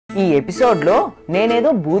ఈ ఎపిసోడ్ లో నేనేదో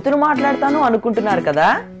బూతులు మాట్లాడతాను అనుకుంటున్నారు కదా,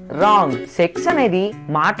 రాంగ్. సెక్స్ అనేది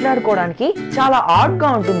మాట్లాడుకోవడానికి చాలా ఆడ్ గా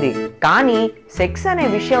ఉంటుంది, కానీ సెక్స్ అనే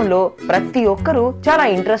విషయంలో ప్రతి ఒక్కరు చాలా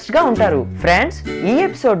ఇంట్రెస్ట్ గా ఉంటారు. ఫ్రెండ్స్, ఈ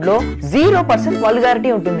ఎపిసోడ్ లో 0%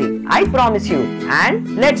 వల్గారిటీ ఉంటుంది. I promise you. And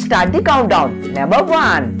let's start the count down. Number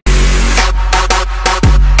 1.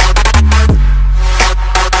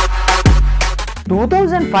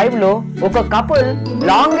 2005 లో ఒక కపుల్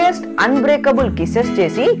లాంగెస్ట్ అన్బ్రేకబుల్ కిసెస్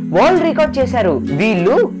చేసి వరల్డ్ రికార్డ్ చేశారు.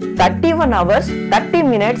 వీళ్ళు 31 hours 30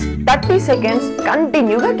 minutes 30 seconds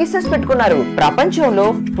కంటిన్యూగా కిసెస్ పెట్టుకున్నారు. ప్రపంచంలో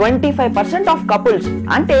 25% ఆఫ్ కపుల్స్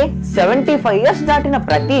అంటే 75 years దాటిన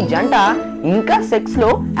ప్రతి జంట ఇంకా సెక్స్ లో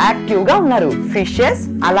యాక్టివ్ గా ఉన్నారు. ఫిషెస్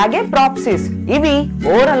అలాగే ప్రాప్సిస్ ఇవి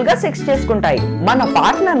ఓరల్ గా సెక్స్ చేసుకుంటాయి. మన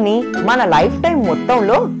పార్ట్నర్ ని మన లైఫ్ టైం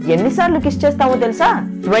మొత్తంలో ఎన్నిసార్లు కిస్ చేస్తామో తెలుసా?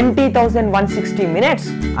 20,160 minutes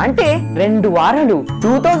అంటే 2 వారాలు.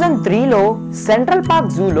 2003 లో సెంట్రల్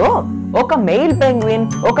పార్క్ జూలో ఒక మెయిల్ పెంగ్విన్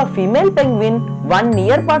ఒక ఫీమేల్ పెంగ్విన్ 1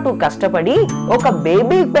 year పాటు కష్టపడి ఒక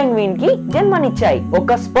బేబీ పెంగ్విన్ కి జన్మనిచ్చాయి. ఒక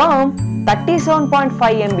స్పర్మ్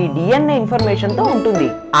 37.5 MB DNA ఇన్ఫర్మేషన్ తో ఉంటుంది.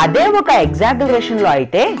 అదే ఒక ఎగ్జాగరేషన్ లో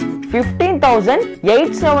అయితే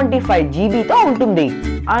 15,875 GB తో ఉంటుంది.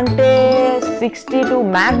 అంటే 62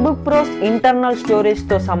 MacBook Pros ఇంటర్నల్ స్టోరేజ్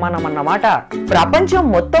తో సమానం అన్నమాట. ప్రపంచం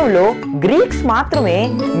మొత్తంలో గ్రీక్స్ మాత్రమే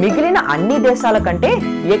మిగిలిన అన్ని దేశాల కంటే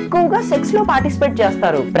ఎక్కువగా సెక్స్ లో పార్టిసిపేట్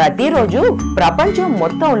చేస్తారు. ప్రతిరోజు ప్రపంచం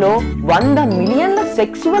మొత్తంలో 100 మిలియన్ల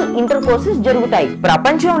సెక్సువల్ ఇంటర్ కోర్సెస్ జరుగుతాయి.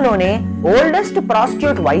 ప్రపంచంలోనే ఓల్డెస్ట్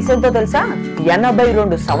ప్రాస్టిట్యూట్ వయసు ఎంతో తెలుసా?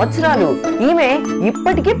 82 సంవత్సరాలు. ఈమె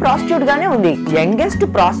ఇప్పటికీ ప్రాస్టిట్యూట్ గానే ఉంది. యంగెస్ట్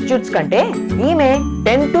ప్రాస్టిట్యూట్స్ కంటే ఈమె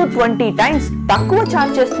 10 to 20 times తక్కువ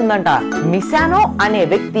చార్జ్ చేస్తుందంట. మిసానో అనే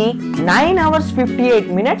వ్యక్తి 9 hours 58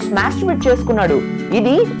 minutes మాస్టర్బేట్ చేసుకున్నాడు.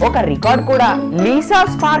 ఇది ఒక రికార్డ్ కూడా. లీసా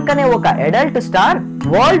స్పార్క్ అనే ఒక adult star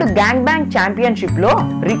world gang bang championship లో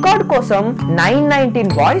రికార్డ్ కోసం 919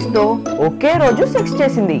 బాయ్స్ తో ఒకే రోజు సెక్స్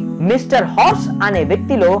చేసింది. మిస్టర్ హార్స్ అనే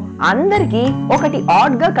వ్యక్తిలో అందరికి ఒకటి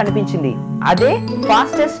ఆడ్ గా కనిపించింది. అదే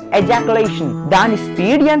ఫాస్టెస్ట్ ఎజాకులేషన్. దాని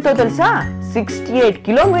స్పీడ్ ఎంతో తెలుసా? 68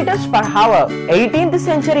 kilometers per hour. 18th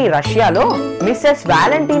century రష్యాలో మిస్సెస్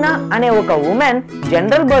వాలెంటీనా అనే ఒక ఉమెన్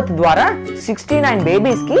జనరల్ బర్త్ ద్వారా 69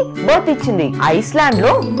 బేబీస్ కి బర్త్ ఇచ్చింది. ఐస్లాండ్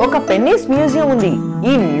లో ఒక పెన్నిస్ మ్యూజియం ఉంది.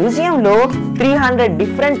 ఈ మ్యూజియం లో 300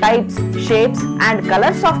 different types, shapes and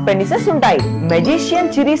colours of పెనిసెస్ ఉంటాయి.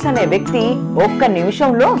 మెజిషియన్ చిరీస్ అనే వ్యక్తి ఒక్క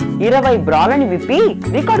నిమిషంలో 20 బ్రాలని విప్పి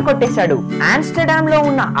రికార్డ్ కొట్టేశాడు. ఆమ్స్టర్డామ్ లో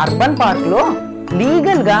ఉన్న అర్బన్ పార్క్ లో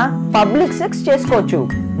లీగల్ గా పబ్లిక్ సెక్స్ చేసుకోవచ్చు.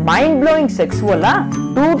 మైండ్ బ్లోయింగ్ సెక్స్ వల్ల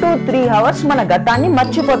 2 to 3 hours మన గతాన్ని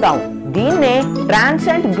మర్చిపోతాం. దీన్నే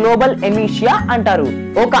ట్రాన్సెంట్ గ్లోబల్ ఎమిషియా అంటారు.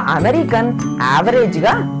 ఒక అమెరికన్ యావరేజ్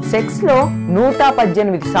గా సెక్స్ లో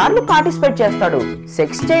 118 సార్లు పార్టిసిపేట్ చేస్తాడు.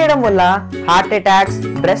 సెక్స్ చేయడం వల్ల heart attacks,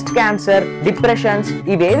 breast cancer, depressions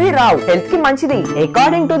ఇవేవి రావు. హెల్త్ కి మంచిది.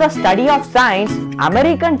 According to the study of science,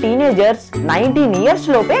 American teenagers 19 years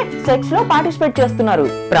లోపే సెక్స్ లో పార్టిసిపేట్ చేస్తున్నారు.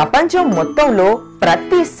 ప్రపంచం మొత్తంలో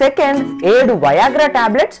ప్రతి సెకండ్ 7 వయాగ్రా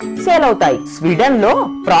టాబ్లెట్స్ సేల్ అవుతాయి. స్వీడన్ లో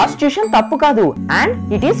ప్రాస్టిట్యూషన్ తప్పు కాదు and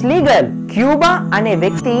it is legal. Cuba అనే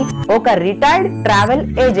వ్యక్తి ఒక రిటైర్డ్ ట్రావెల్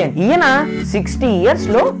ఏజెంట్. ఈయన 60 years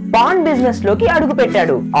లో పాన్ బిజినెస్ లోకి అడుగు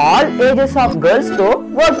పెట్టాడు. ఆల్ ఏజెస్ ఆఫ్ గర్ల్స్ తో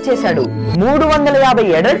వర్క్ చేశాడు. 350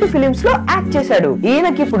 అడల్ట్ ఫిలిమ్స్ లో యాక్ట్ చేశాడు.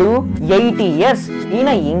 ఈయనకిప్పుడు 80 years.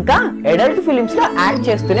 ఈయన ఇంకా అడల్ట్ ఫిలిమ్స్ లో యాక్ట్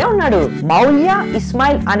చేస్తూనే ఉన్నాడు. మౌల్యా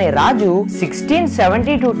ఇస్మాయిల్ అనే రాజు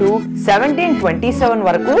 1672 to 1727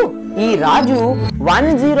 వరకు ఈ రాజు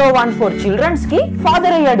 1014 చిల్డ్రన్స్ కి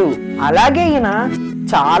ఫాదర్ అయ్యాడు. అలాగే ఈయన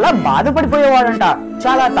చాలా బాధపడిపోయేవాడంట,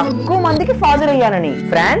 చాలా తక్కువ మందికి ఫాదర్ అయ్యానని.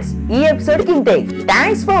 ఫ్రెండ్స్, ఈ ఎపిసోడ్ కి ఇంతే.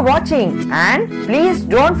 Thanks for watching and please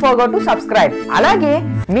don't forget to subscribe. అలాగే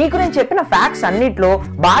మీకు నేను చెప్పిన ఫ్యాక్ట్స్ అన్నిట్లో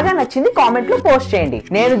బాగా నచ్చింది కామెంట్ లో పోస్ట్ చేయండి.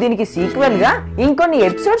 నేను దీనికి సీక్వెల్ గా ఇంకొన్ని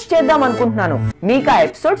ఎపిసోడ్స్ చేద్దాం అనుకుంటున్నాను. మీకు ఆ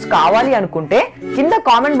ఎపిసోడ్స్ కావాలి అనుకుంటే కింద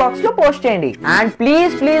కామెంట్ బాక్స్ లో పోస్ట్ చేయండి. And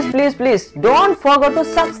please please please please don't forget to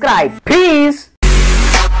subscribe. Please.